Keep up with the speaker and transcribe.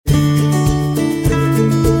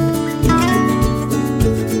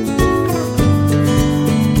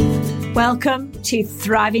Welcome to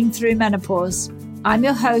Thriving Through Menopause. I'm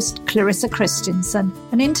your host, Clarissa Christensen,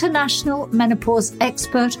 an international menopause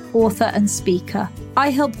expert, author, and speaker. I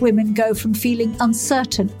help women go from feeling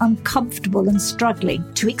uncertain, uncomfortable, and struggling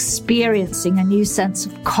to experiencing a new sense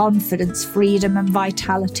of confidence, freedom, and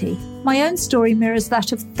vitality. My own story mirrors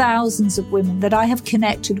that of thousands of women that I have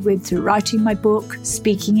connected with through writing my book,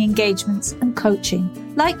 speaking engagements, and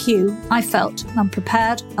coaching. Like you, I felt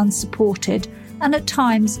unprepared, unsupported, and at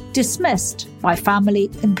times dismissed by family,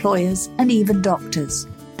 employers, and even doctors.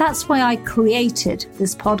 That's why I created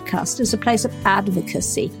this podcast as a place of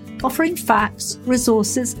advocacy, offering facts,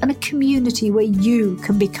 resources, and a community where you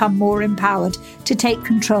can become more empowered to take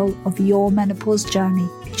control of your menopause journey.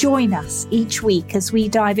 Join us each week as we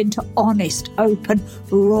dive into honest, open,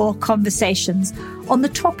 raw conversations on the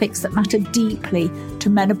topics that matter deeply to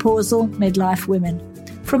menopausal midlife women.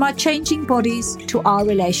 From our changing bodies to our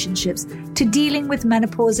relationships, to dealing with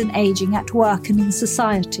menopause and aging at work and in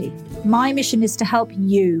society. My mission is to help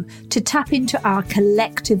you to tap into our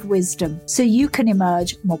collective wisdom so you can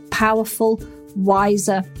emerge more powerful,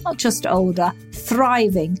 wiser, not just older,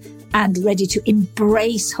 thriving, and ready to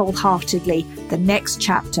embrace wholeheartedly the next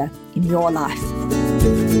chapter in your life.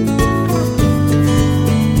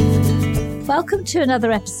 Welcome to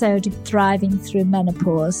another episode of Thriving Through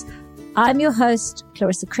Menopause. I'm your host,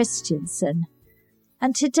 Clarissa Christensen,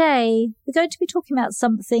 and today we're going to be talking about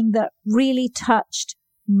something that really touched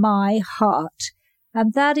my heart,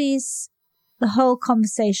 and that is the whole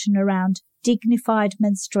conversation around dignified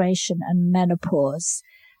menstruation and menopause,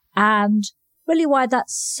 and really why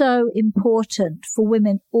that's so important for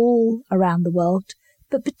women all around the world,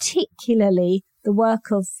 but particularly the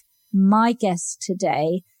work of my guest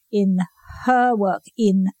today in her work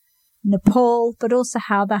in Nepal, but also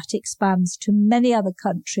how that expands to many other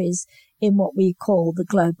countries in what we call the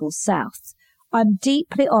global south. I'm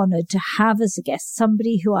deeply honored to have as a guest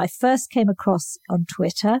somebody who I first came across on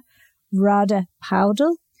Twitter, Radha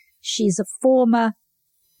Paudel. She's a former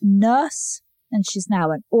nurse and she's now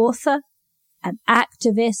an author, an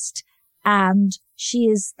activist, and she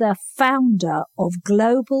is the founder of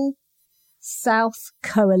Global South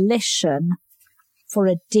Coalition for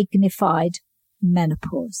a Dignified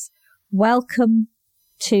Menopause. Welcome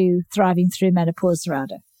to Thriving Through Menopause,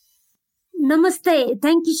 Radha. Namaste.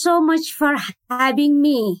 Thank you so much for having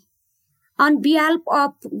me. On behalf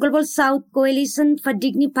of Global South Coalition for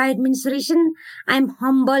Dignified Menstruation, I'm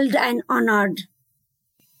humbled and honored.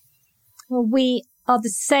 Well, we are the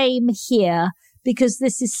same here because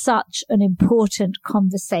this is such an important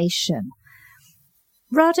conversation.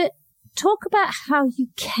 Radha, talk about how you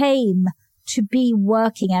came to be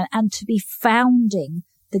working and to be founding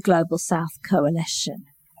the Global South Coalition.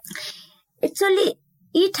 Actually,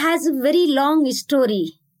 it has a very long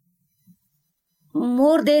story,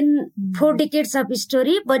 more than 4 decades of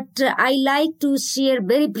story, but I like to share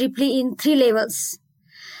very briefly in 3 levels.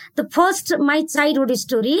 The first, my childhood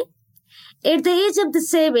story. At the age of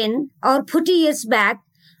 7 or 40 years back,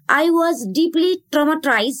 I was deeply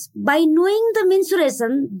traumatized by knowing the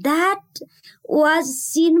menstruation that was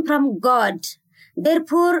seen from God.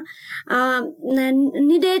 Therefore,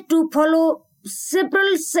 needed to follow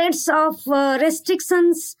several sets of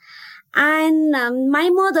restrictions, and my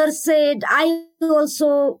mother said I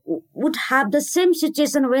also would have the same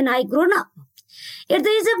situation when I grown up. At the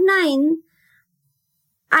age of 9,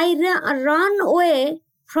 I ran away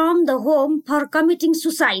from the home for committing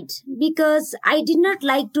suicide because I did not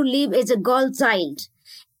like to live as a girl child,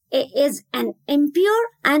 as an impure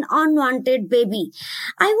and unwanted baby.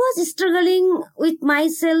 I was struggling with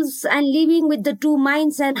myself and living with the 2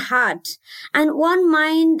 minds and heart. And one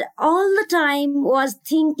mind all the time was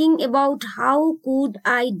thinking about how could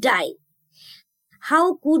I die?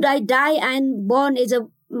 How could I die and born as a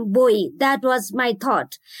boy? That was my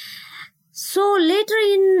thought. So later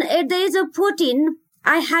at the age of 14,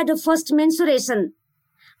 I had a first menstruation.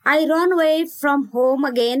 I ran away from home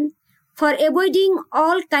again for avoiding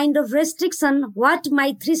all kind of restriction what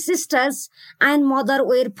my 3 sisters and mother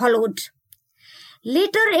were followed.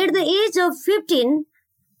 Later, at the age of 15,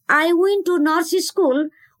 I went to nursing school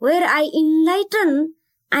where I enlightened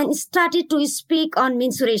and started to speak on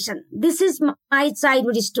menstruation. This is my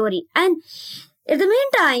childhood story. And at the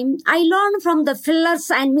meantime, I learned from the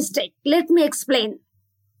failures and mistakes. Let me explain.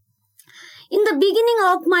 In the beginning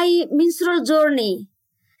of my menstrual journey,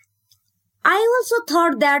 I also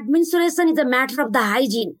thought that menstruation is a matter of the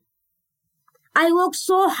hygiene. I worked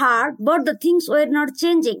so hard, but the things were not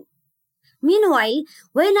changing. Meanwhile,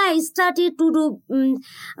 when I started to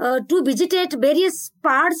visit various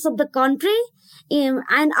parts of the country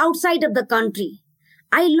and outside of the country,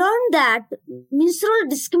 I learned that menstrual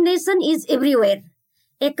discrimination is everywhere,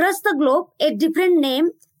 across the globe, at different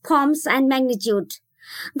name, forms, and magnitude.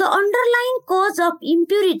 The underlying cause of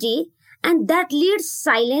impurity, and that leads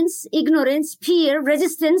silence, ignorance, fear,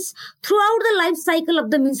 resistance throughout the life cycle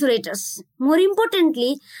of the menstruators. More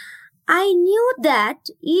importantly, I knew that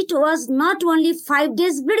it was not only 5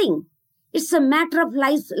 days bleeding. It's a matter of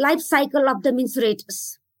life cycle of the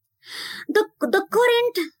menstruators.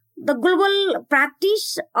 The global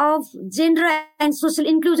practice of gender and social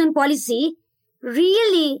inclusion policy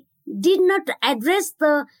really did not address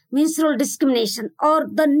the menstrual discrimination or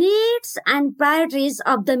the needs and priorities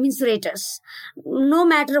of the menstruators, no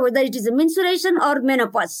matter whether it is a menstruation or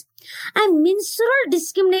menopause. And menstrual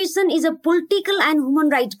discrimination is a political and human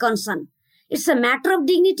rights concern. It's a matter of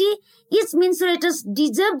dignity. Each menstruators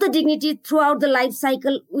deserve the dignity throughout the life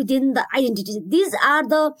cycle within the identity. These are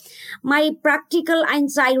my practical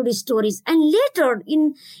and childhood stories. And later,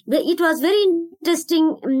 it was very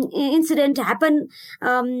interesting incident happened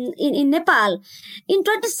in Nepal. In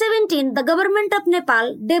 2017, the government of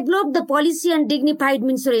Nepal developed the policy on dignified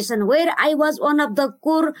menstruation, where I was one of the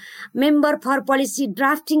core member for policy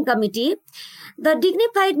drafting committee. The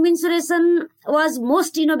dignified menstruation was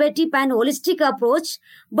most innovative and holistic approach,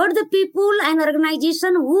 but the people and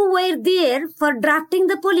organization who were there for drafting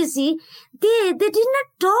the policy, they did not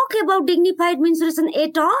talk about dignified menstruation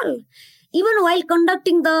at all, even while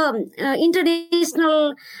conducting the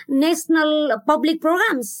international, national public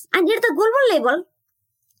programs. And at the global level,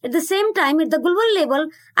 at the same time, at the global level,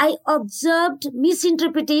 I observed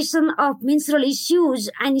misinterpretation of menstrual issues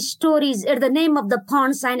and stories at the name of the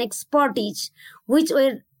funds and expertise, which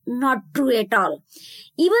were not true at all.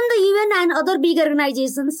 Even the UN and other big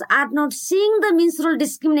organizations are not seeing the menstrual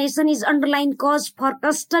discrimination is underlying cause for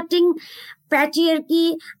constructing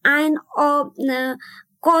patriarchy and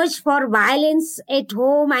cause for violence at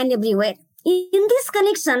home and everywhere. In this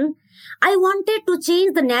connection, I wanted to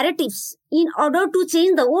change the narratives in order to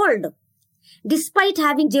change the world. Despite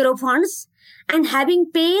having zero funds and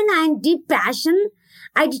having pain and deep passion,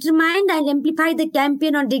 I determined I'll amplify the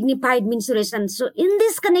campaign on dignified menstruation. So in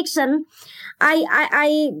this connection,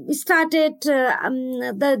 I started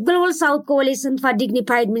the Global South Coalition for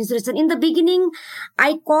Dignified Menstruation. In the beginning,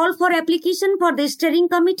 I called for application for the steering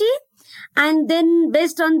committee. And then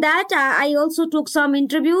based on that, I also took some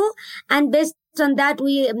interview, and based on that,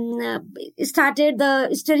 we started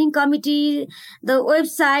the steering committee, the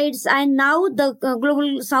websites, and now the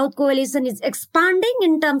Global South Coalition is expanding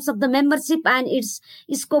in terms of the membership and its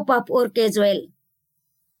scope of work as well.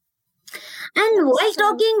 And while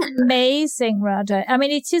talking... Amazing, Radha. I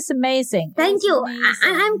mean, it is amazing. Thank you.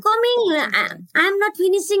 I'm not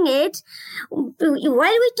finishing it. While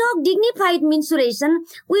we talk dignified menstruation,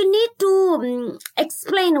 we need to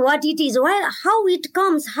explain what it is, how it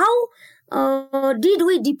comes, how did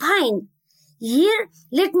we define? Here,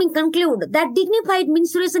 let me conclude that dignified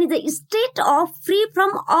menstruation is a state of free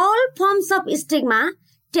from all forms of stigma,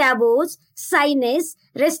 taboos, shyness,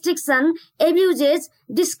 restriction, abuses,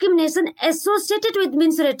 discrimination associated with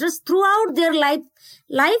menstruators throughout their life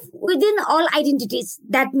within all identities.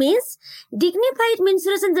 That means dignified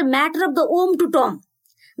menstruation is a matter of the womb to tomb.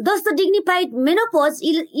 Thus, the dignified menopause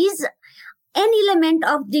is an element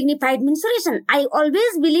of dignified menstruation. I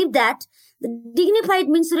always believe that the dignified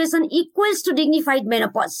menstruation equals to dignified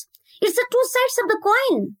menopause. It's the two sides of the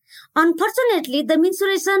coin. Unfortunately, the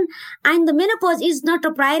menstruation and the menopause is not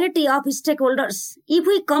a priority of stakeholders. If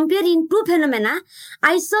we compare in two phenomena,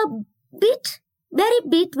 I saw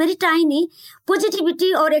very tiny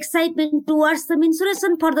positivity or excitement towards the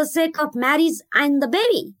menstruation for the sake of marriage and the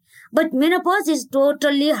baby. But menopause is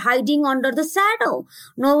totally hiding under the shadow.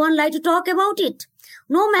 No one likes to talk about it.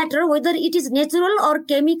 No matter whether it is natural or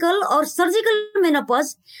chemical or surgical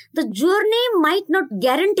menopause, the journey might not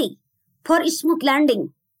guarantee for smooth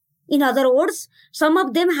landing. In other words, some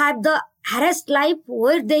of them have the harassed life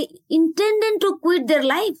where they intended to quit their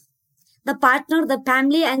life. The partner, the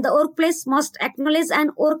family, and the workplace must acknowledge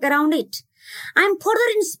and work around it. I am further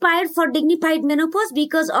inspired for dignified menopause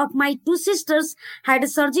because of my two sisters had a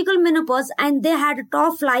surgical menopause and they had a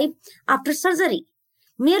tough life after surgery.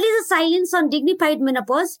 Merely the silence on dignified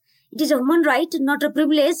menopause, it is a human right, not a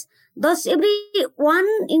privilege. Thus, everyone,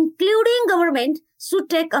 including government, should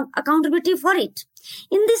take accountability for it.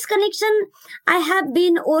 In this connection, I have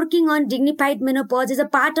been working on dignified menopause as a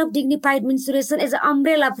part of dignified menstruation as an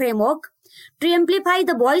umbrella framework to amplify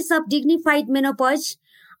the voice of dignified menopause.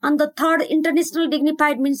 On the 3rd International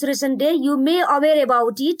Dignified Menstruation Day, you may aware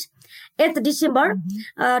about it, 8th December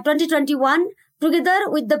 2021, together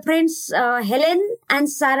with the friends Helen and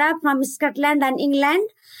Sarah from Scotland and England,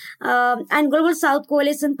 and Global South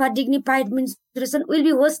Coalition for Dignified Menstruation will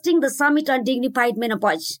be hosting the summit on dignified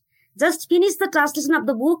menopause. Just finished the translation of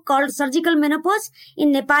the book called Surgical Menopause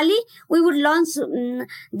in Nepali. We would launch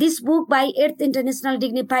this book by 8th International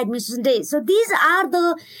Dignified Menstruation Day. So these are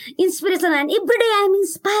the inspiration, and every day I'm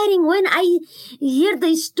inspiring when I hear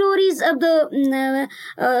the stories of the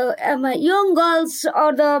young girls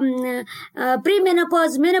or the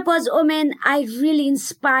premenopause, menopause women. I really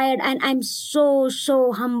inspired, and I'm so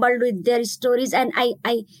humbled with their stories, and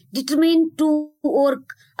I determined to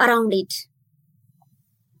work around it.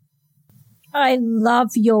 I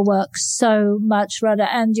love your work so much,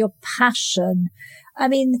 Radha, and your passion. I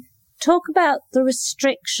mean, talk about the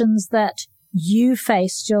restrictions that you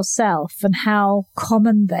faced yourself and how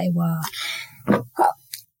common they were.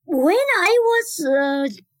 When I was a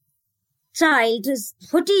child,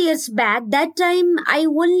 40 years back, that time I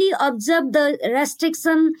only observed the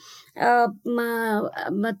restriction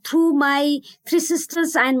through my three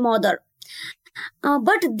sisters and mother.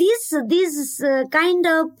 But these kind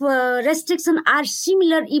of restrictions are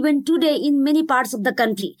similar even today in many parts of the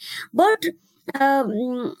country. But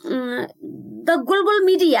the global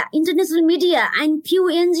media, international media, and few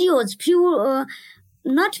NGOs,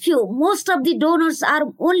 most of the donors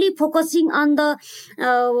are only focusing on the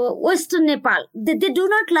Western Nepal. They do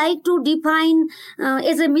not like to define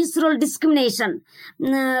as a menstrual discrimination.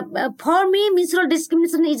 For me, menstrual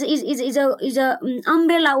discrimination is a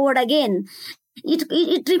umbrella word again.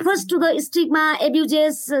 It refers to the stigma,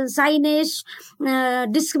 abuses, signage,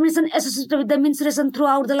 discrimination associated with the menstruation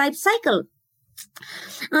throughout the life cycle.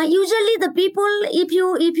 Usually the people, if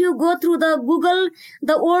you go through the Google,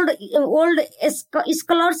 the old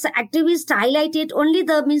scholars, activists highlighted only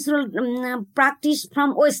the menstrual practice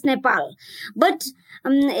from West Nepal. But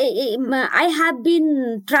I have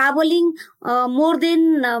been traveling more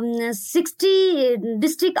than 60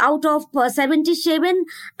 districts out of 77,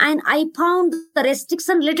 and I found the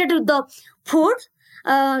restriction related to the food.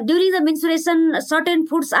 During the menstruation, certain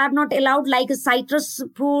foods are not allowed, like citrus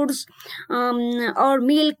foods or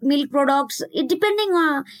milk products. It depending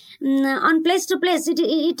on place to place.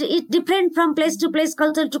 It different from place to place,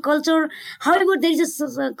 culture to culture. However, there is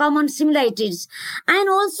a common similarities, and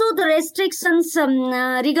also the restrictions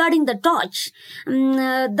regarding the touch.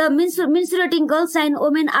 The menstruating girls and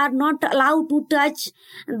women are not allowed to touch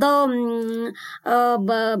the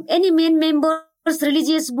any main member,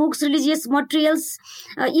 religious books, religious materials,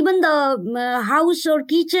 even the house or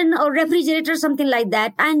kitchen or refrigerator, something like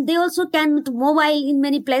that. And they also cannot mobile in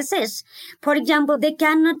many places. For example, they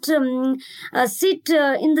cannot sit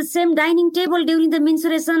in the same dining table during the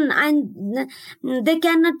menstruation, and they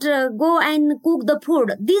cannot go and cook the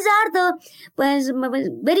food. These are the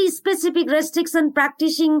very specific restriction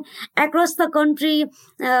practicing across the country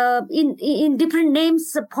in different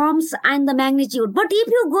names, forms, and the magnitude. But if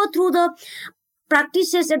you go through the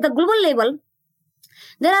practices at the global level,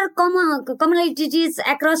 there are commonalities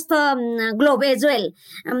across the globe as well.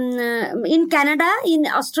 In Canada, in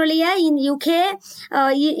Australia, in UK,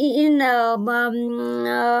 in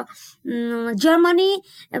Germany,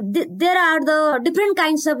 there are the different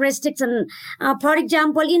kinds of restrictions. For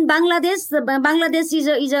example, in Bangladesh, Bangladesh is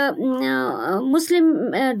a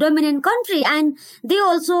Muslim dominant country, and they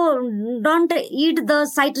also don't eat the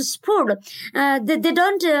citrus food. They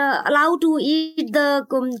don't allow to eat the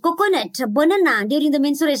coconut, banana during the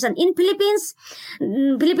menstruation. In Philippines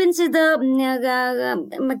is the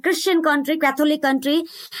Christian country, Catholic country,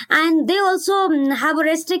 and they also have a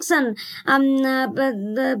restriction. And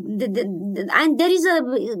there is a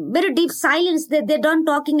very deep silence that they don't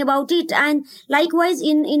talking about it. And likewise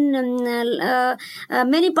in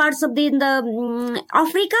many parts of the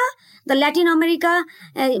Africa, the Latin America,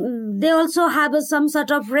 they also have some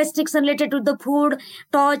sort of restriction related to the food,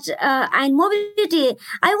 touch, and mobility.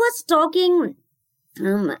 I was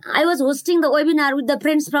hosting the webinar with the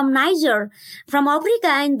friends from Niger, from Africa,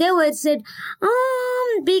 and they were said,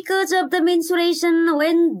 because of the menstruation,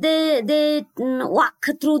 when they walk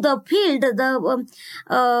through the field,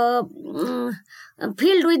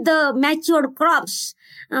 field with the matured crops,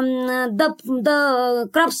 the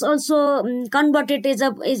crops also converted is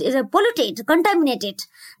a polluted, contaminated.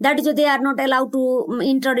 That is why they are not allowed to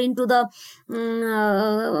enter into the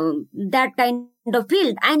that kind of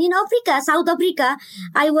field. And in Africa, South Africa,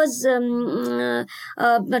 I was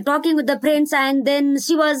talking with the friends, and then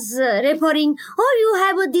she was referring, you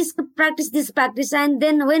have this practice. And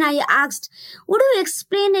then when I asked, would you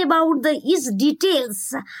explain about the each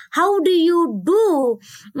details? How do you do you,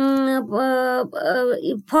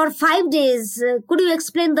 for 5 days, could you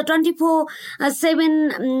explain the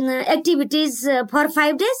 24/7 activities for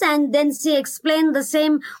 5 days, and then she explained the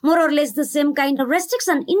same, more or less the same kind of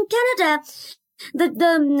restriction. In Canada, the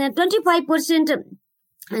 25%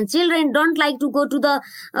 children don't like to go to the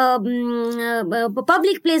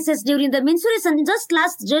public places during the menstruation. Just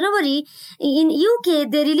last January in UK,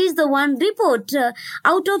 they released the one report.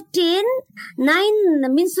 Out of 10, 9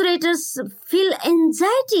 menstruators feel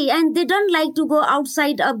anxiety and they don't like to go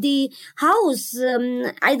outside of the house,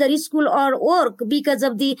 either school or work, because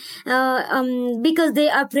of the because they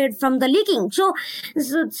are afraid from the leaking. So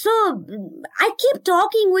I keep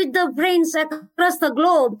talking with the friends across the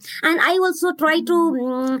globe, and I also try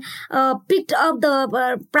to picked up the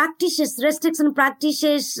restriction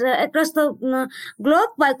practices across the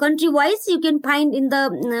globe by country-wise. You can find in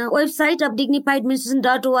the website of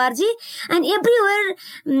dignifiedmenstruation.org, and everywhere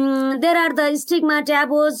there are the stigma,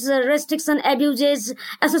 taboos, restriction, abuses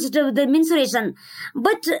associated with the menstruation.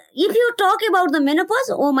 But if you talk about the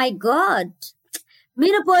menopause, oh my God,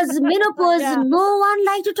 menopause, yeah. No one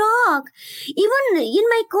like to talk. Even in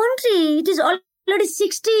my country, it is already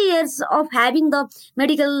 60 years of having the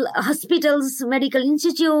medical hospitals, medical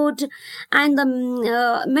institute, and the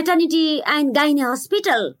maternity and gynae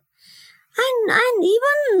hospital. And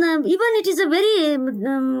even it is a very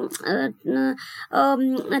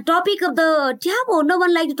topic of the taboo. No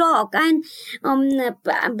one like to talk. And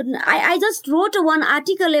I just wrote one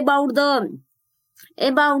article about the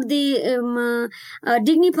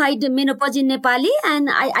dignified menopause in Nepali, and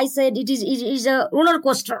I said it is a roller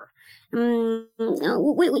coaster. In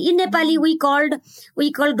Nepali we called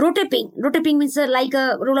rotating. Rotating means like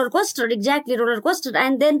a roller coaster, exactly roller coaster.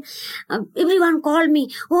 And then everyone called me,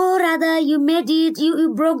 oh Radha, you made it,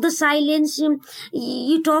 you broke the silence,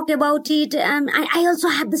 you talk about it. I also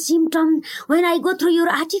have the symptom. When I go through your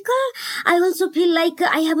article, I also feel like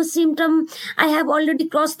I have a symptom. I have already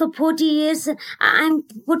crossed the 40 years. I'm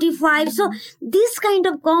 45. So this kind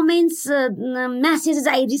of comments, messages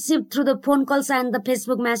I received through the phone calls and the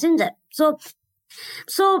Facebook Messenger. So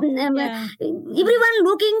everyone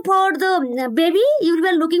looking for the baby,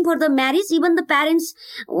 everyone looking for the marriage. Even the parents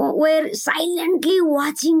were silently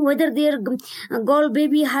watching whether their girl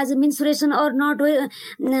baby has a menstruation or not. When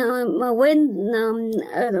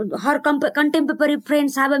her contemporary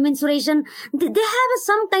friends have a menstruation, they have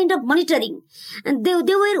some kind of monitoring, and they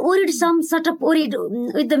were worried, some sort of worried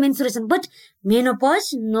with the menstruation. But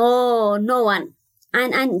menopause, no one.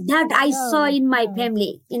 And that I saw in my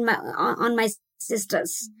family, on my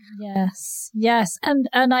sisters. Yes. And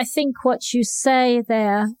I think what you say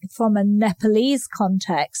there from a Nepalese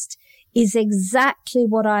context is exactly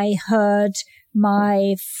what I heard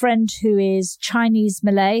my friend who is Chinese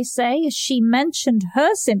Malay say. She mentioned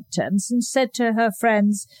her symptoms and said to her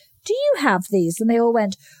friends, do you have these? And they all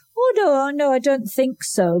went, oh, no, I don't think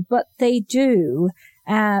so. But they do,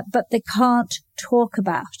 but they can't talk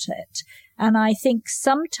about it. And I think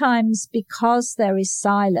sometimes because there is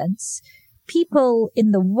silence, people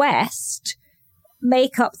in the West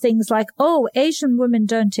make up things like, oh, Asian women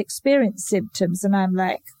don't experience symptoms. And I'm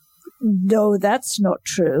like, no, that's not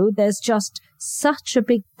true. There's just such a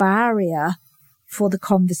big barrier for the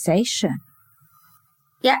conversation.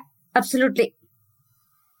 Yeah, absolutely.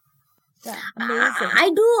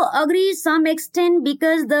 I do agree some extent,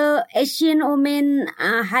 because the Asian women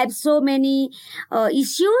have so many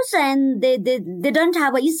issues, and they don't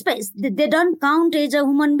have a space. They don't count as a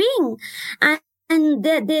human being, and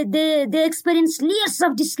they experience layers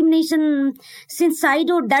of discrimination since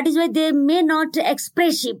childhood. That is why they may not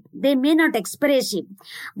express it. But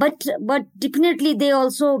definitely they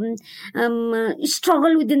also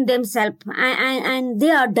struggle within themselves, and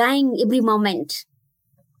they are dying every moment.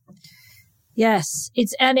 Yes,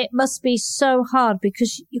 it must be so hard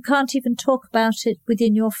because you can't even talk about it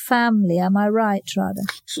within your family. Am I right, Radha?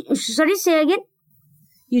 Sorry, say again?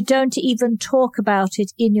 You don't even talk about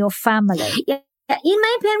it in your family. Yeah. In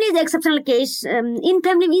my family, the exceptional case. In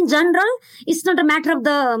family, in general, it's not a matter of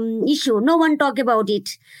the issue. No one talk about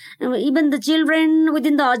it. Even the children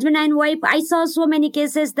within the husband and wife, I saw so many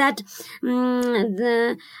cases that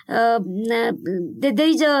there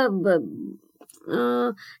is a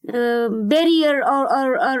barrier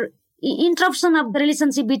or interruption of the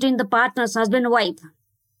relationship between the partners, husband and wife,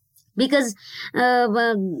 because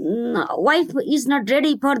wife is not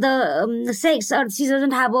ready for the sex, or she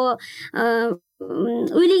doesn't have a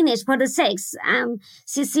willingness for the sex.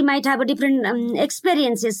 She might have a different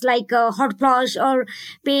experiences like hot flush or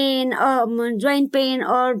pain, joint pain,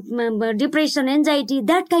 or depression, anxiety.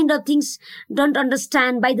 That kind of things don't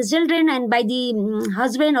understand by the children and by the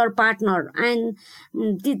husband or partner. And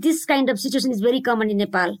this kind of situation is very common in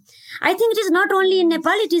Nepal. I think it is not only in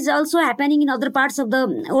Nepal, it is also happening in other parts of the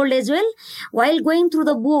world as well. While going through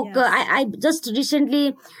the book, yes. I just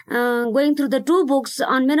recently going through the 2 books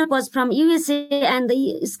on menopause from USA and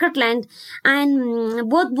the Scotland, and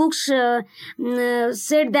both books said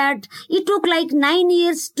that it took like 9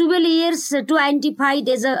 years, 12 years to identify it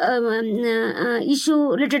as a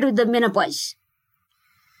issue related with the menopause.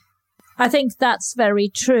 I think that's very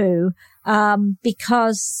true,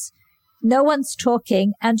 because no one's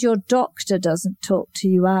talking and your doctor doesn't talk to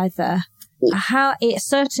you either.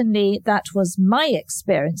 Certainly that was my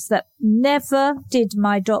experience, that never did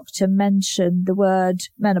my doctor mention the word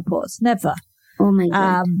menopause. Never. Oh my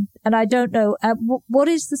God. And I don't know, what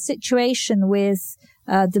is the situation with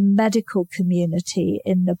the medical community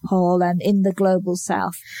in Nepal and in the global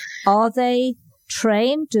south? Are they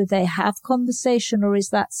trained? Do they have conversation, or is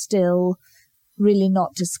that still really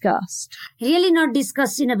not discussed? Really not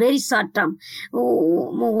discussed in a very short term.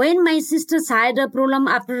 When my sisters had a problem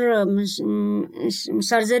after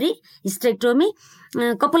surgery, hysterectomy,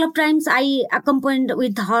 a couple of times I accompanied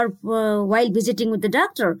with her while visiting with the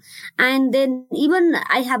doctor. And then even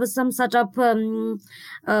I have some sort of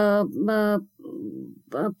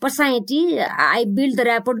personality. I build the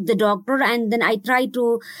rapport with the doctor, and then I try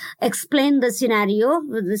to explain the scenario.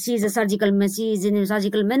 She is in surgical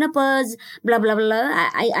menopause, blah, blah, blah.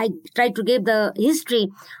 I try to give the history.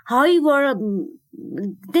 However,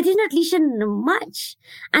 they did not listen much,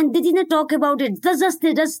 and they did not talk about it. They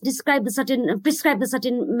just prescribe the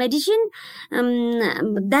certain medicine.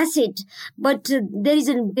 That's it. But there is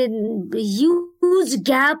a huge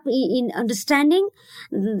gap in understanding,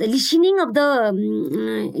 the listening of the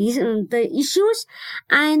issues,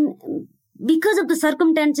 and because of the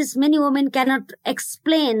circumstances, many women cannot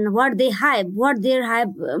explain what they have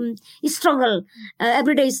struggle,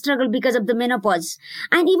 everyday struggle because of the menopause.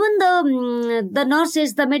 And even the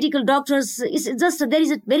nurses, the medical doctors, there is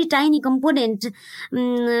a very tiny component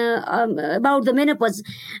about the menopause.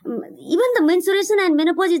 Even the menstruation and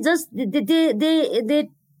menopause is just, they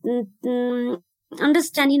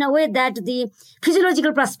understand in a way that the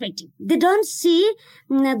physiological perspective. They don't see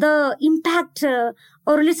the impact or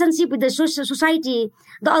relationship with the society,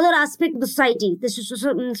 the other aspect of the society, the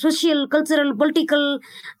social, cultural, political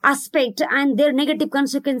aspect, and their negative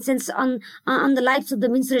consequences on the lives of the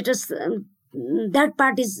menstruators. That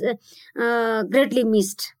part is greatly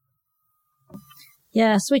missed.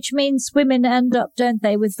 Yes, which means women end up, don't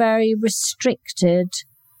they, with very restricted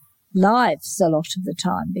lives a lot of the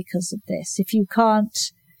time because of this. If you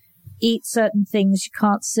can't eat certain things, you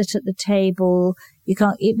can't sit at the table,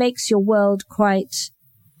 it makes your world quite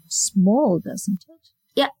small, doesn't it?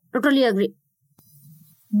 Yeah, totally agree.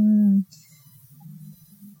 You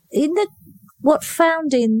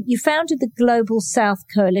founded the Global South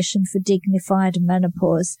Coalition for Dignified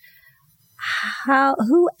Menopause.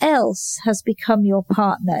 Who else has become your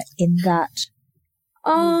partner in that?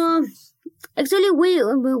 Actually,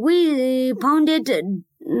 we founded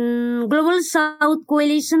Global South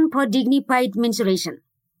Coalition for Dignified Menstruation.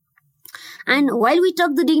 And while we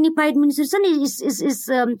talk the dignified menstruation is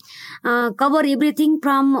cover everything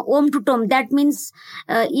from womb to tomb. That means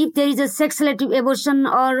if there is a sex-selective abortion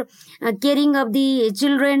or caring of the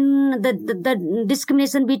children, the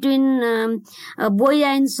discrimination between boy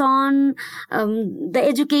and son, the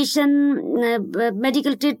education,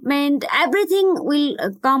 medical treatment, everything will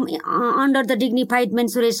come under the dignified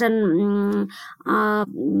menstruation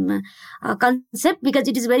concept, because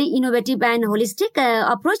it is very innovative and holistic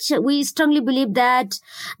approach. We strongly believe that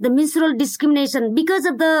the menstrual discrimination because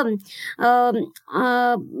of the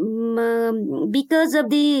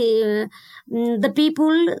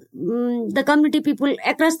people, the community people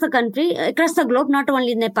across the country, across the globe, not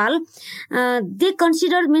only Nepal, they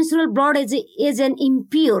consider menstrual blood as an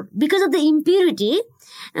impure. Because of the impurity,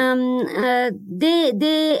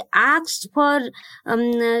 they asked for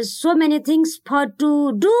so many things for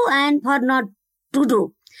to do and for not to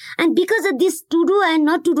do. And because of this to do and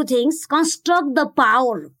not to do things, construct the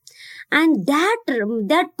power. And that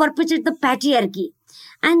perpetuates the patriarchy.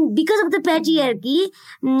 And because of the patriarchy,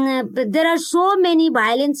 there are so many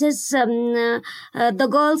violences, the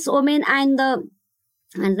girls, women, and the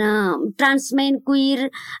trans men, queer,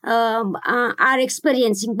 are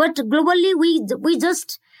experiencing. But globally, we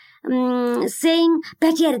just saying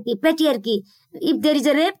patriarchy. If there is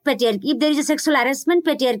a rape, patriarchy. If there is a sexual harassment,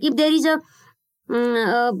 patriarchy. If there is a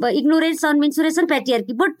ignorance on menstruation,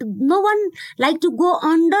 patriarchy. But no one like to go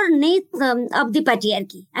underneath of the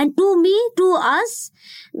patriarchy. And to us,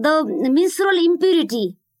 the menstrual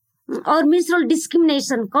impurity or menstrual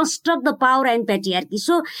discrimination construct the power and patriarchy.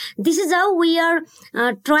 So this is how we are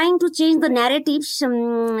trying to change the narratives,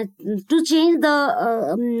 to change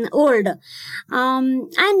the old.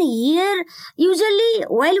 And here, usually,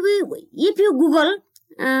 if you Google,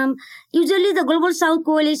 usually the Global South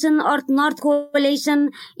Coalition or North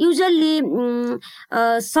Coalition usually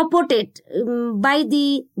supported by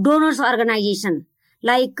the donors organization,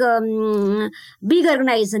 like big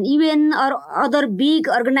organization, UN or other big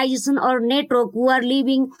organization or network who are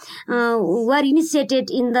living, who are initiated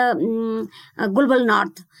in the global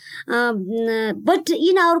north. But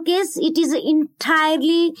in our case, it is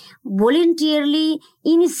entirely voluntarily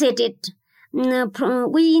initiated.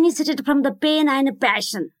 We initiated from the pain and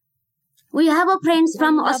passion. We have a friends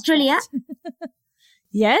from Australia.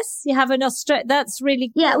 Yes, you have an Australia. That's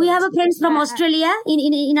really cool. Yeah, we have a friends from Australia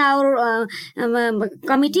in our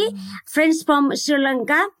committee. Friends from Sri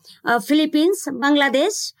Lanka, Philippines,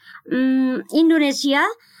 Bangladesh, Indonesia,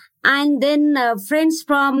 and then friends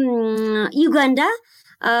from Uganda,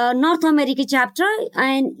 North America chapter,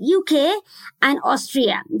 and UK and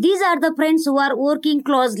Austria. These are the friends who are working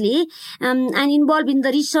closely and involved in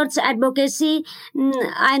the research advocacy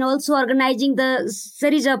and also organizing the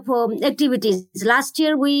series of activities. Last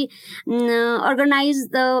year, we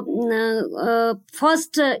organized the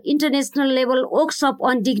first international level workshop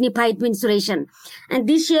on dignified menstruation. And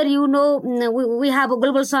this year, we have a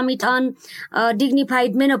global summit on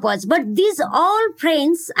dignified menopause. But these all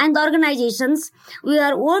friends and organizations, we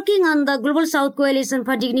are working on the Global South Coalition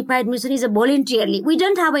for Dignified Menstruation is voluntarily. We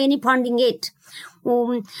don't have any funding yet.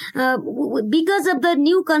 Because of the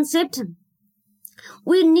new concept,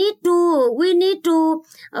 we need to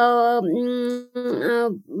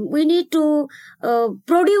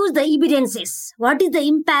produce the evidences. What is the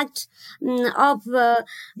impact of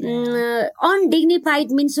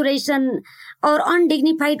undignified menstruation or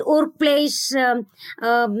undignified workplace impact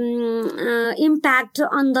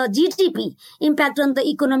on the GDP, impact on the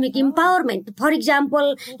economic empowerment? For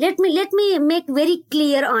example, let me make very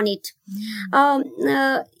clear on it.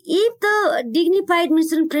 If the dignified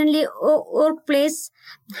menstruation friendly workplace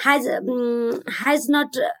has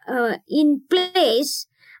not in place,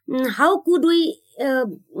 how could we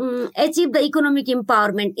achieve the economic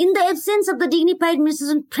empowerment? In the absence of the dignified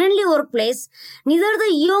menstruation friendly workplace, neither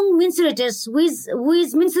the young menstruators who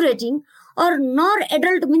is menstruating or nor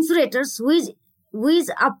adult menstruators who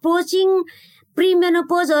is approaching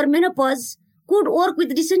premenopause or menopause could work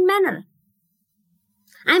with decent manner.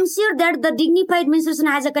 I'm sure that the dignified menstruation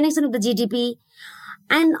has a connection with the GDP,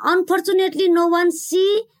 and unfortunately no one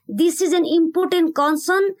see this is an important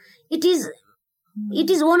concern. It is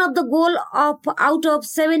one of the goal of out of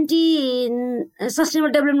 70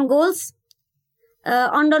 sustainable development goals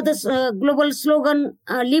under the global slogan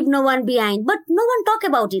leave no one behind, but no one talk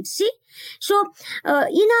about it. See, so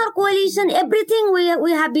in our coalition, everything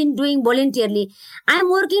we have been doing voluntarily. I'm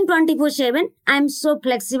working 24/7. I'm so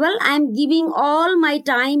flexible. I'm giving all my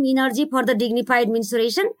time, energy for the dignified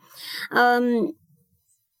menstruation.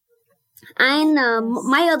 And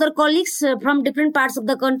my other colleagues from different parts of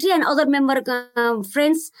the country and other member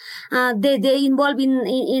friends, they involve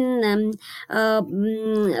in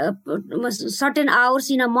certain hours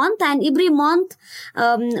in a month, and every month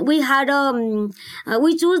we had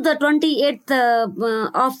we choose the 28th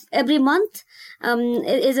of every month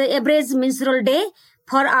is a average menstrual day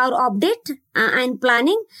for our update and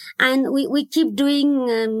planning, and we keep doing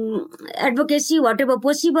advocacy whatever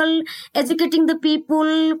possible, educating the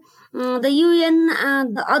people, the UN,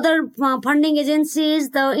 the other funding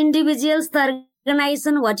agencies, the individuals, the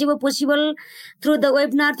organization, whatever possible, through the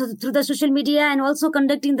webinar, through the social media, and also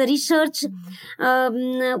conducting the research.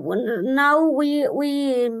 Now we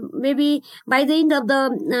maybe by the end of the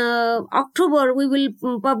October we will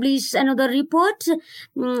publish another report,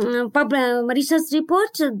 research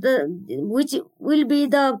report, which will be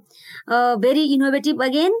the very innovative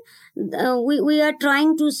again. We are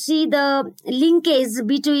trying to see the linkage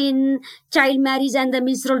between child marriage and the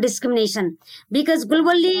menstrual discrimination, because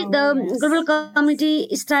globally the global community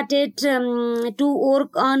started to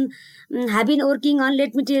work on, have been working on,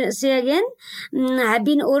 let me say again, have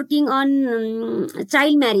been working on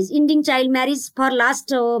child marriage, ending child marriage for last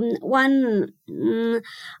one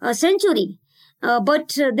century.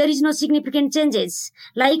 But there is no significant changes.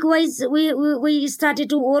 Likewise, we started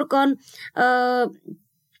to work on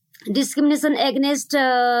discrimination against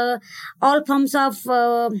all forms of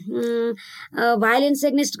violence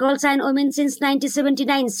against girls and women since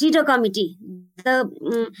 1979, CEDAW committee. the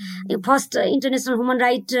first International Human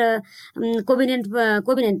Rights Covenant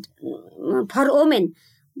for women.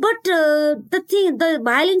 But the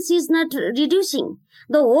violence is not reducing.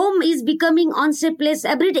 The home is becoming unsafe place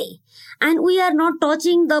every day. And we are not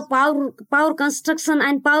touching the power construction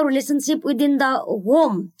and power relationship within the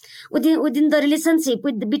home, within the relationship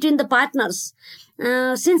between the partners.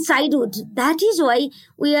 Since childhood, that is why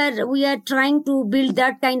we are trying to build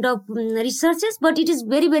that kind of researches, but it is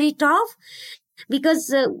very, very tough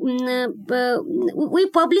because we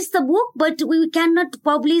publish the book, but we cannot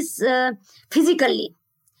publish physically.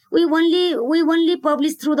 We only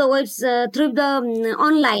publish through the through the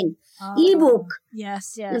online ebook.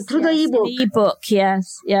 Yes, through the ebook. Ebook,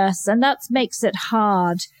 yes, and that makes it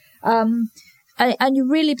hard. And you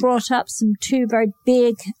really brought up two very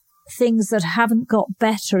big things that haven't got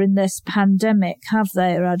better in this pandemic, have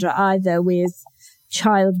they, Radha? Either with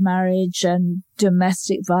child marriage and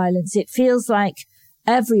domestic violence. It feels like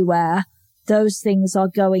everywhere those things are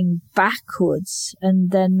going backwards and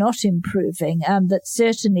they're not improving, and that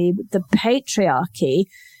certainly the patriarchy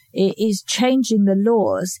is changing the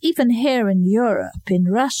laws, even here in Europe, in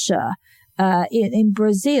Russia, in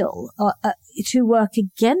Brazil, to work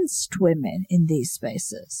against women in these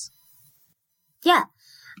spaces. Yeah.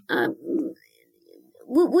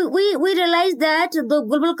 We realize that the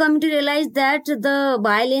global community realized that the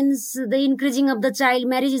violence, the increasing of the child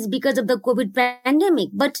marriage is because of the COVID pandemic.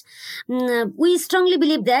 But we strongly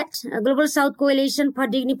believe that Global South Coalition for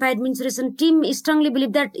Dignified Menstruation team strongly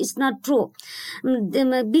believe that it's not true.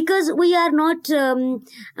 Because we are not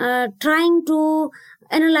trying to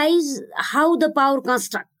analyze how the power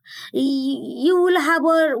construct. You will have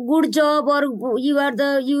a good job, or you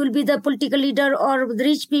will be the political leader or the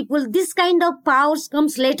rich people. This kind of powers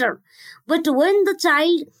comes later. But when the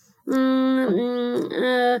child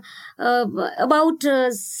about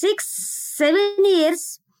 6-7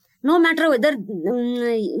 years, no matter whether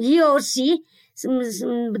he or she,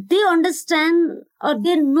 they understand or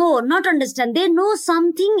they know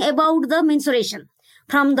something about the menstruation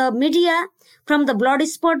from the media, from the blood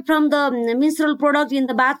spot, from the menstrual product in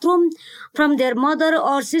the bathroom, from their mother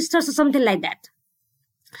or sisters or something like that.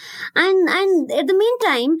 And at the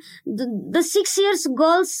meantime, the 6 years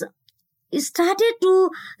girls started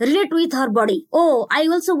to relate with her body. Oh, I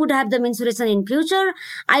also would have the menstruation in future.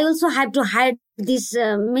 I also have to hide this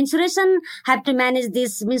menstruation, have to manage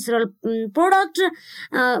this menstrual product.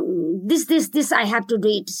 This I have to do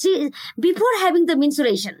it. See, before having the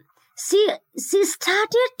menstruation, she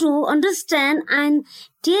started to understand and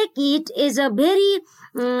take it as a very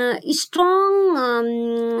strong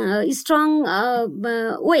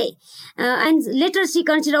way. And later she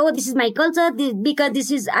considered, oh, this is my culture, because this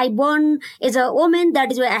is, I born as a woman,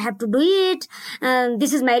 that is why I have to do it.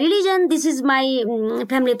 This is my religion, this is my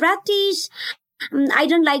family practice. I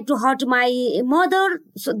don't like to hurt my mother.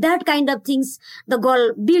 So that kind of things the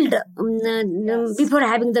girl build before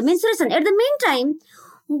having the menstruation. At the meantime,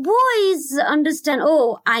 boys understand,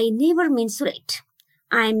 oh, I never menstruate.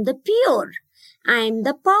 I'm the pure. I'm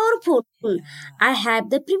the powerful. I have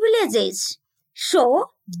the privileges.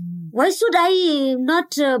 So, why should I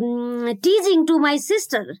not teasing to my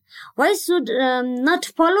sister? Why should not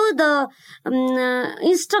follow the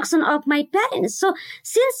instruction of my parents? So,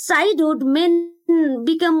 since childhood, men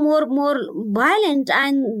become more violent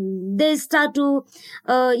and they start to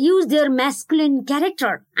use their masculine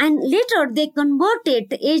character, and later they convert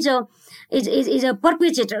it as a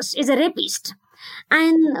perpetrators, as a rapist.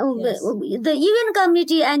 And the UN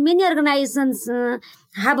community and many organizations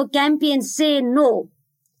have a campaign, say no.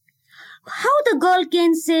 How the girl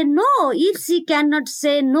can say no if she cannot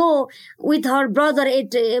say no with her brother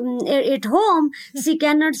at home? She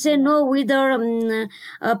cannot say no with her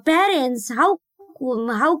parents. How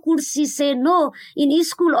could she say no in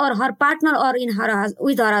school or her partner or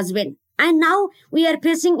with her husband? And now we are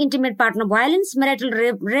facing intimate partner violence, marital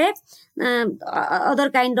rape, other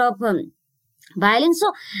kind of violence.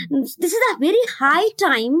 So this is a very high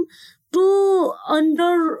time to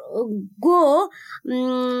undergo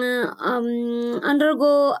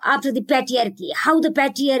after the patriarchy. How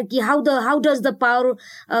does the power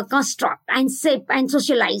construct and shape and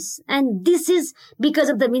socialize? And this is because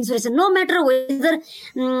of the menstruation. No matter whether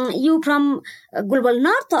you from global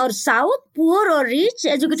north or south, poor or rich,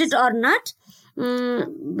 educated or not,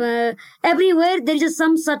 everywhere there is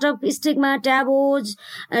some sort of stigma, taboos,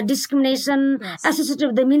 discrimination associated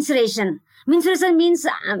with the menstruation. Menstruation means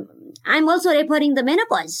I'm also referring the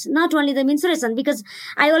menopause, not only the menstruation, because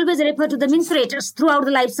I always refer to the menstruators throughout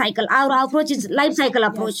the life cycle. Our approach is life cycle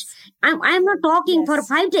approach. I'm not talking for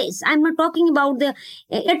 5 days. I'm not talking about the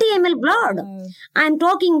 80 ml blood. I'm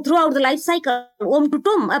talking throughout the life cycle, womb to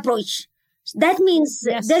tomb approach. That means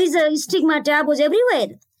there is a stigma, taboos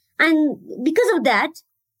everywhere. And because of that,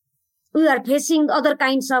 we are facing other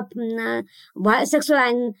kinds of sexual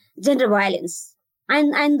and gender violence.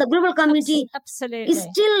 And the global community is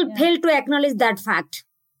still failed to acknowledge that fact.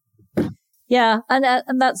 Yeah,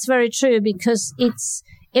 and that's very true, because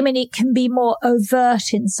it can be more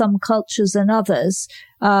overt in some cultures than others,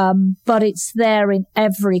 but it's there in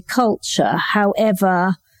every culture,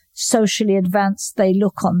 however socially advanced they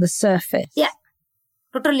look on the surface. Yeah,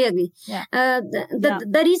 totally agree. Yeah.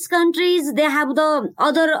 The rich countries, they have the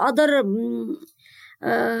other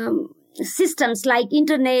systems like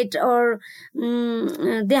internet, or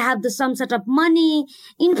they have some sort of money,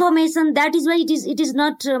 information. That is why it is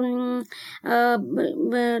not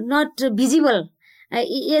visible.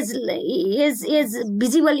 Is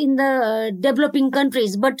visible in the developing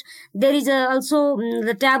countries, but there is also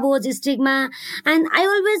the taboos, stigma. And I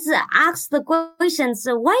always ask the questions: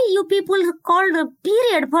 why you people call the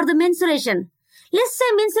period for the menstruation? Let's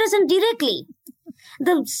say menstruation directly.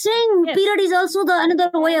 The saying period is also another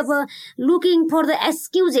way of looking for the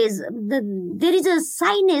excuses. There is a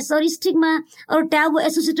shyness or stigma or taboo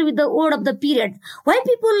associated with the word of the period. Why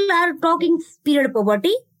people are talking period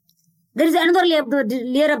poverty? There is another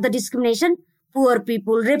layer of the discrimination. Poor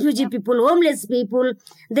people, refugee people, homeless people,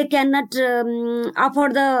 they cannot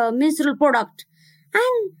afford the menstrual product.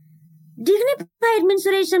 And dignified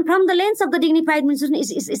menstruation, from the lens of the dignified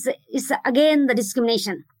menstruation, is again the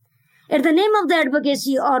discrimination. At the name of the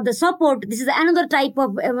advocacy or the support, this is another type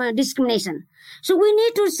of discrimination. So we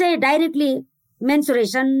need to say directly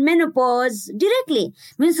menstruation, menopause, directly,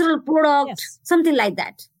 menstrual product, something like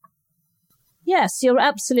that. Yes, you're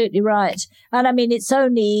absolutely right. And I mean, it's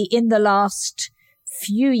only in the last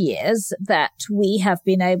few years that we have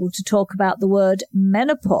been able to talk about the word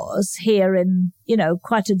menopause here in,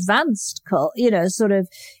 quite advanced, sort of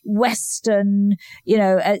Western,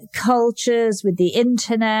 cultures with the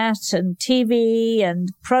internet and TV and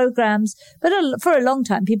programs. But for a long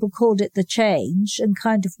time, people called it the change and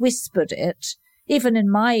kind of whispered it. Even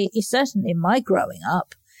certainly in my growing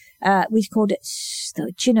up, we called it,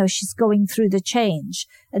 she's going through the change.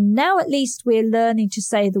 And now at least we're learning to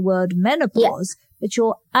say the word menopause. Yeah. But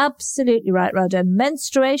you're absolutely right, Radha.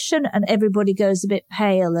 Menstruation, and everybody goes a bit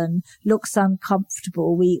pale and looks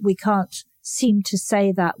uncomfortable. We can't seem to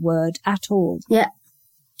say that word at all. Yeah.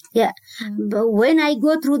 But when I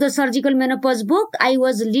go through the surgical menopause book, I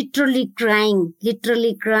was literally crying.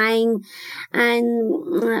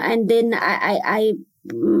 And then I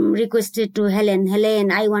requested to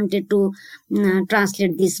Helen, I wanted to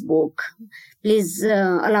translate this book. Please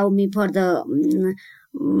allow me for the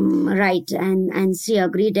right, and she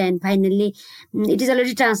agreed, and finally it is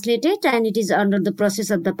already translated and it is under the process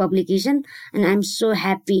of the publication, and I'm so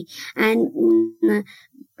happy. And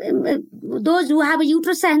those who have a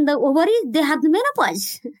uterus and the ovary, they have the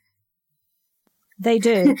menopause. They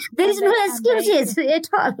do. There is no excuses at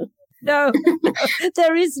all. No,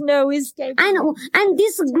 there is no escape. And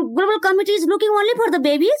this global committee is looking only for the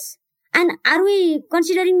babies. And are we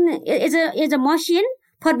considering as a machine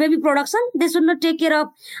for baby production? They should not take care of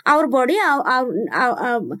our body,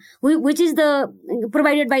 which is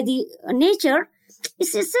provided by the nature.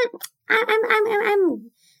 I'm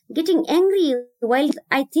getting angry while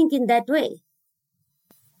I think in that way.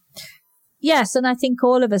 Yes, and I think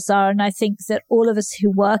all of us are, and I think that all of us who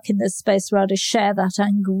work in this space rather share that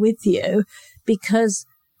anger with you, because,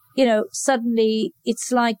 suddenly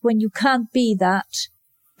it's like when you can't be that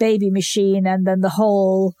baby machine and then the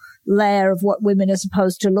whole layer of what women are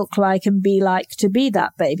supposed to look like and be like to be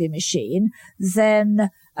that baby machine, then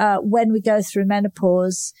when we go through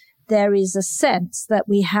menopause, there is a sense that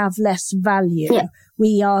we have less value. Yeah.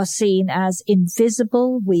 We are seen as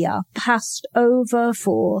invisible. We are passed over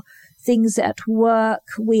for things at work.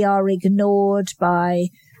 We are ignored by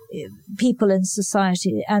people in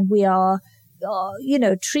society, and we are,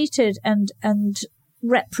 treated and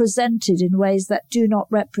represented in ways that do not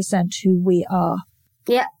represent who we are.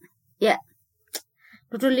 Yeah.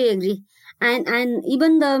 Totally agree. And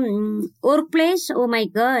even the workplace, oh my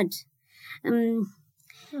God.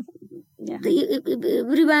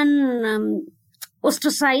 Everyone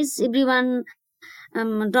ostracized, everyone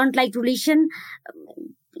don't like to listen.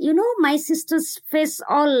 my sisters face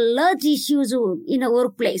a lot issues in a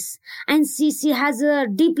workplace, and she has a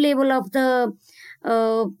deep level of the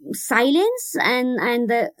silence and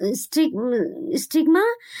the stigma,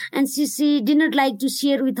 and she did not like to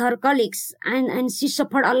share with her colleagues, and she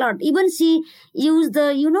suffered a lot. Even she used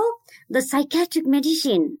the psychiatric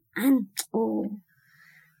medicine, and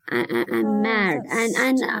I'm mad.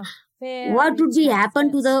 And what would be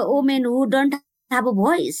happen to the women who don't have a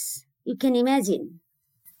voice? You can imagine.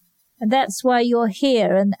 And that's why you're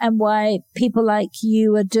here, and why people like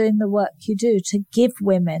you are doing the work you do to give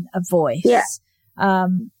women a voice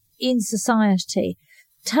in society.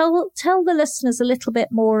 Tell the listeners a little bit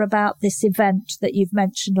more about this event that you've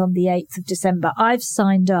mentioned on the 8th of December. I've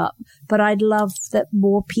signed up, but I'd love that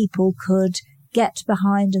more people could get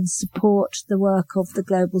behind and support the work of the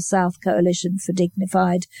Global South Coalition for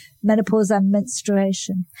Dignified Menopause and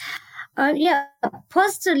Menstruation.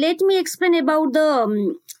 First, let me explain about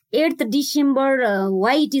the 8th December,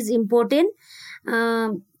 why it is important.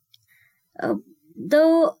 The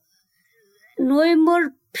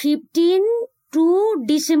November 15 to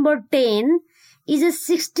December 10 is a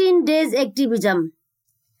 16 days activism,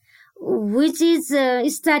 which is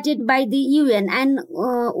started by the UN, and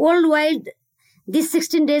worldwide this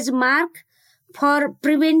 16 days mark for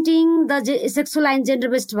preventing the sexual and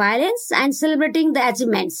gender-based violence and celebrating the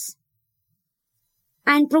achievements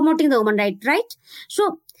and promoting the human right?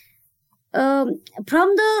 So,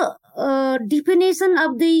 from the definition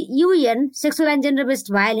of the UN, sexual and gender-based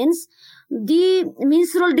violence, the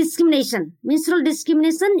menstrual discrimination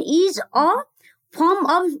is a form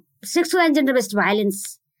of sexual and gender-based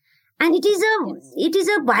violence, and it is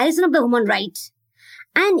a violation of the human right,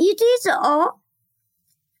 and it is a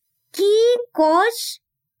key cause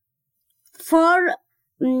for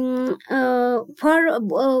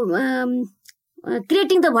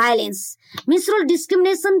creating the violence. Menstrual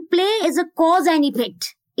discrimination play as a cause and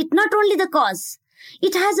effect. It not only the cause,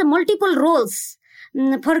 it has a multiple roles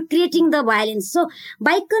for creating the violence. So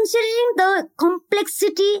by considering the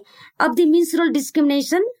complexity of the menstrual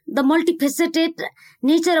discrimination, the multifaceted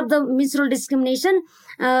nature of the menstrual discrimination,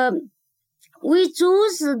 we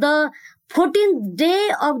choose the 14th day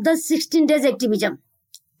of the 16 days activism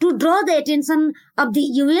to draw the attention of the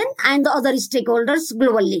UN and the other stakeholders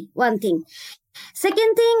globally. One thing.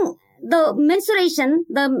 Second thing, the menstruation,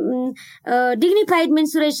 the dignified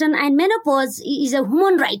menstruation and menopause is a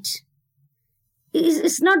human right.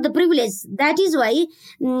 It's not the privilege. That is why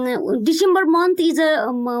December month is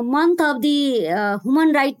a month of the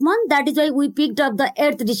human right month. That is why we picked up the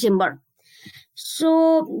 8th December.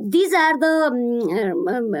 So these are the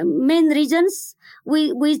main reasons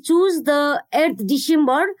we choose the 8th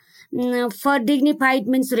December for dignified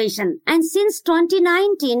menstruation. And since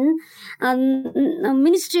 2019,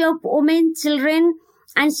 Ministry of Women, Children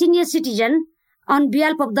and Senior Citizen, on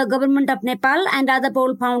behalf of the government of Nepal and Radha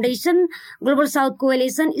Paudel Foundation, Global South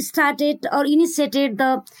Coalition started or initiated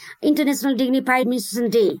the International Dignified Menstruation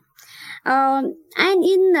Day. And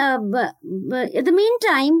in the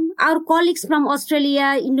meantime, our colleagues from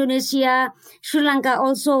Australia, Indonesia, Sri Lanka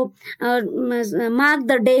also mark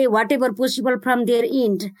the day, whatever possible from their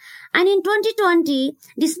end. And in 2020,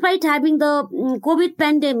 despite having the COVID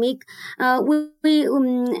pandemic,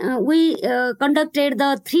 we conducted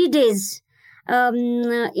the 3 days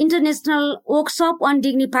international workshop on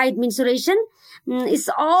dignified menstruation. It's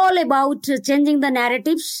all about changing the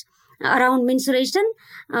narratives around menstruation,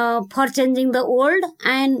 for changing the world,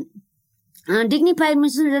 and dignified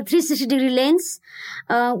menstruation is a 360-degree lens.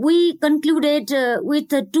 We concluded with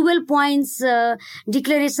 12 points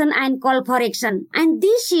declaration and call for action. And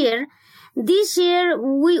this year we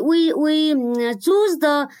choose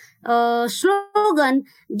the slogan,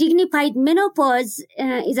 dignified menopause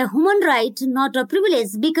is a human right, not a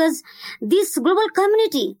privilege, because this global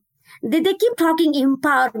community, they keep talking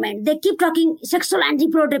empowerment, they keep talking sexual and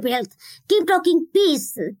reproductive health, keep talking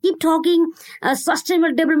peace, keep talking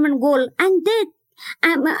sustainable development goal, and they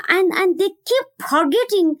keep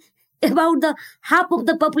forgetting about the half of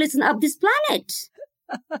the population of this planet.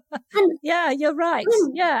 And, yeah, you're right.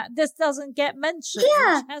 This doesn't get mentioned.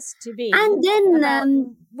 Yeah, it has to be. And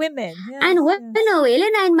then women. Yes, and when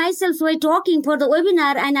Ellen and myself were talking for the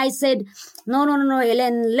webinar, and I said, no,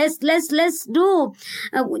 Ellen, let's do.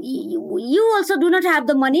 You also do not have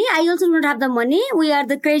the money. I also do not have the money. We are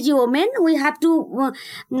the crazy women. We have to.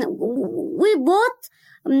 We both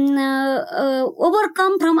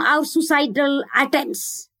overcome from our suicidal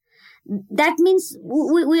attempts. That means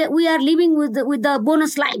we are living with the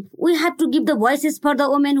bonus life. We have to give the voices for the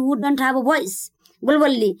women who don't have a voice.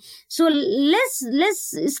 globally. So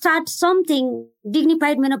let's start something,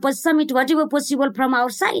 Dignified Menopause Summit, whatever possible from our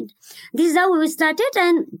side. This is how we started,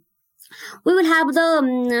 and we will have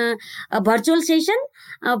the a virtual session.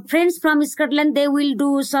 Friends from Scotland, they will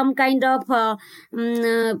do some kind of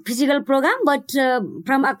physical program, but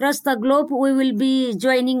from across the globe, we will be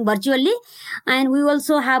joining virtually. And we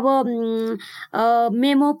also have a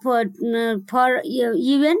memo for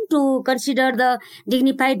UN to consider the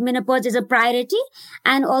dignified menopause as a priority.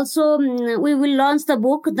 And also we will launch the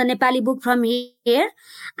book, the Nepali book from here.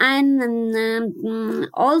 And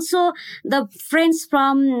also the friends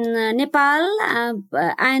from Nepal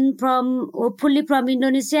and from hopefully from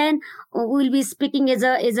Indonesia will be speaking as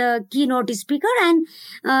a keynote speaker, and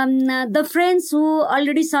the friends who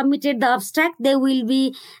already submitted the abstract, they will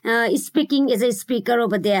be speaking as a speaker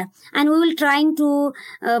over there. And we will trying to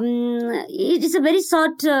it is a very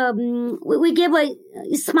short we gave a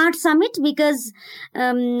smart summit because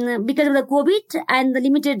of the COVID and the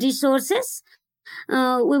limited resources.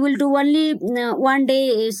 We will do only one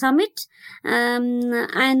day summit,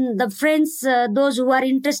 and the friends, those who are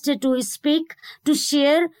interested to speak, to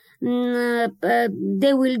share,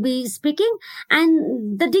 they will be speaking.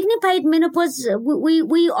 And the dignified menopause,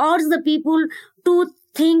 we urge the people to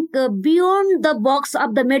think beyond the box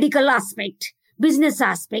of the medical aspect, business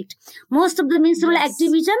aspect. Most of the menstrual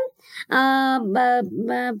activism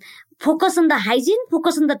focus on the hygiene,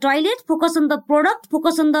 focus on the toilet, focus on the product,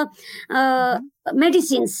 focus on the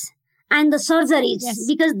medicines and the surgeries,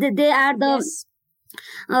 because they are the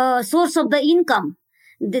source of the income.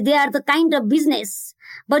 They are the kind of business.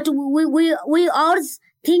 But we urge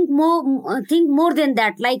think more than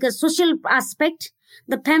that, like a social aspect,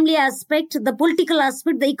 the family aspect, the political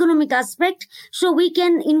aspect, the economic aspect, so we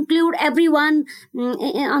can include everyone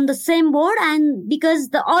on the same board. And because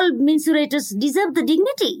all menstruators deserve the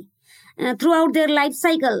dignity throughout their life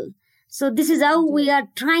cycle. So this is how we are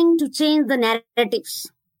trying to change the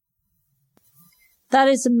narratives. That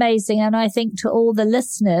is amazing. And I think to all the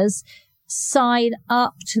listeners, sign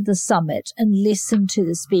up to the summit and listen to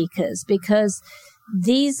the speakers, because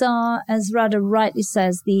these are, as Radha rightly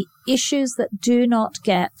says, the issues that do not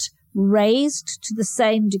get raised to the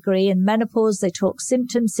same degree. In menopause, they talk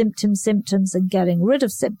symptoms, and getting rid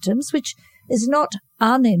of symptoms, which is not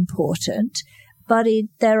unimportant, but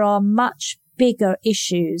there are much bigger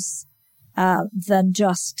issues than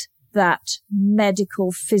just that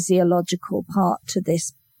medical, physiological part to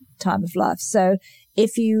this time of life. So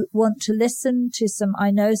if you want to listen to some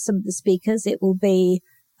of the speakers, it will be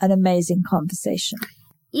an amazing conversation.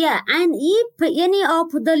 Yeah, and if any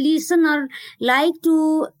of the listener like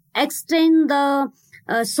to extend the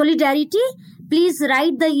solidarity, please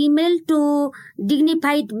write the email to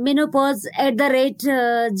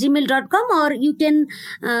dignifiedmenopause@gmail.com, or you can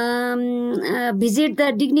visit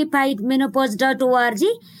the dignifiedmenopause.org,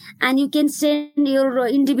 and you can send your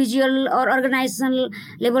individual or organizational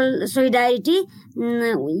level solidarity.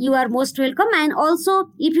 You are most welcome. And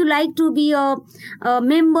also, if you like to be a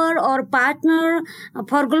member or partner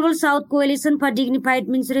for Global South Coalition for Dignified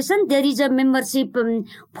Menstruation, there is a membership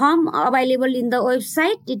form available in the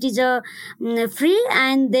website. It is free,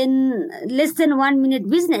 and then less than 1 minute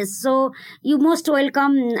business. So you most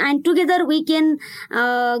welcome, and together we can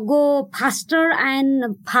go faster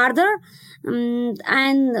and farther.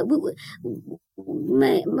 And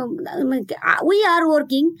we are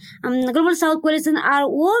working, Global South Coalition are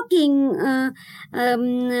working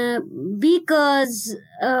because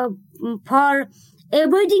for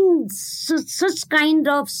avoiding such kind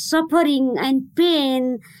of suffering and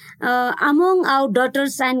pain among our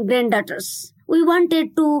daughters and granddaughters. We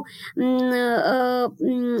wanted to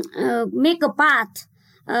make a path,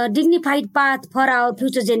 dignified path for our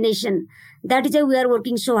future generation. That is why we are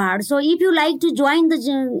working so hard. So if you like to join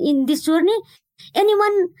in this journey,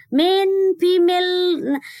 anyone, man,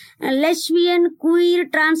 female, lesbian, queer,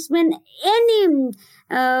 trans man, any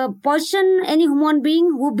person, any human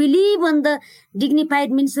being who believe on the dignified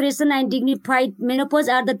menstruation and dignified menopause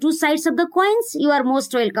are the two sides of the coins, you are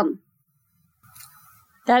most welcome.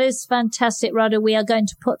 That is fantastic, Radha. We are going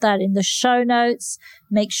to put that in the show notes.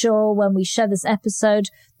 Make sure when we share this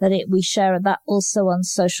episode that we share that also on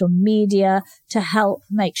social media to help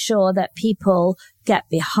make sure that people get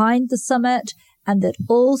behind the summit, and that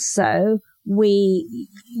also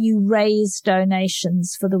you raise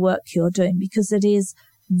donations for the work you're doing, because it is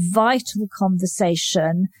vital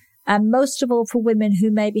conversation, and most of all for women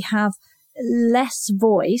who maybe have less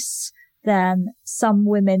voice than some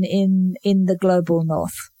women in the global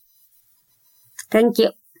north. Thank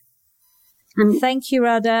you. Thank you,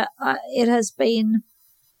 Radha. It has been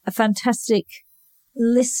a fantastic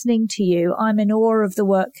listening to you, I'm in awe of the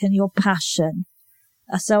work and your passion.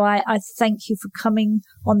 So I thank you for coming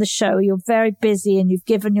on the show. You're very busy and you've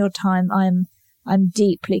given your time. I'm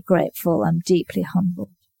deeply grateful. I'm deeply humbled.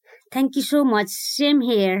 Thank you so much. Same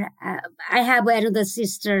here. I have another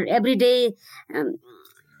sister. Every day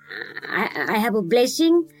I have a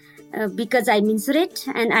blessing because I menstruate,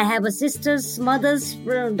 and I have a sisters, mothers,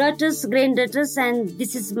 daughters, granddaughters, and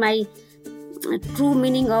this is my true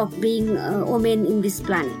meaning of being a woman in this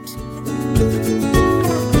planet.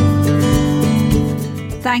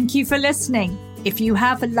 Thank you for listening. If you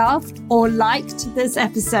have loved or liked this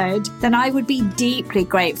episode, then I would be deeply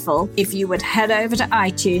grateful if you would head over to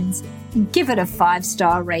iTunes and give it a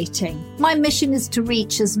 5-star rating. My mission is to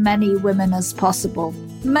reach as many women as possible,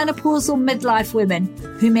 menopausal midlife women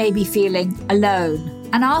who may be feeling alone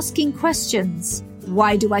and asking questions.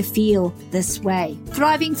 Why do I feel this way?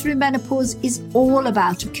 Thriving Through Menopause is all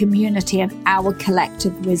about a community and our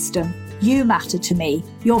collective wisdom. You matter to me.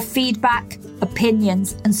 Your feedback,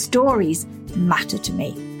 opinions, and stories matter to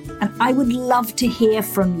me. And I would love to hear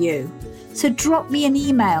from you. So drop me an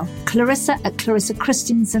email,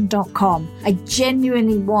 clarissa@clarissachristiansen.com. I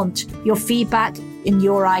genuinely want your feedback and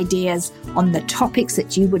your ideas on the topics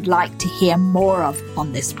that you would like to hear more of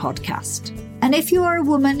on this podcast. And if you are a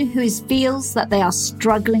woman who feels that they are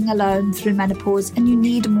struggling alone through menopause and you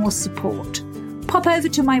need more support, pop over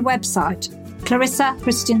to my website,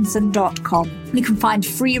 clarissachristiansen.com. You can find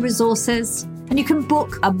free resources and you can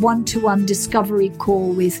book a one-to-one discovery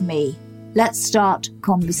call with me. Let's start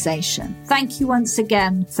conversation. Thank you once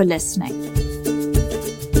again for listening.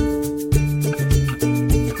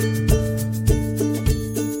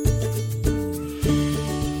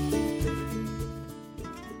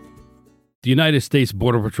 The United States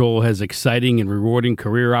Border Patrol has exciting and rewarding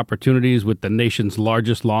career opportunities with the nation's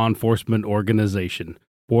largest law enforcement organization.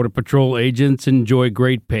 Border Patrol agents enjoy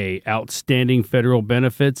great pay, outstanding federal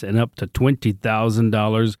benefits, and up to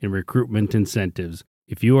 $20,000 in recruitment incentives.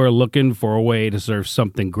 If you are looking for a way to serve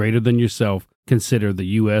something greater than yourself, consider the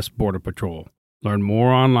U.S. Border Patrol. Learn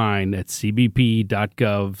more online at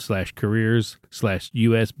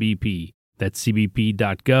cbp.gov/careers/USBP. That's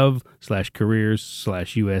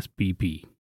cbp.gov/careers/USBP.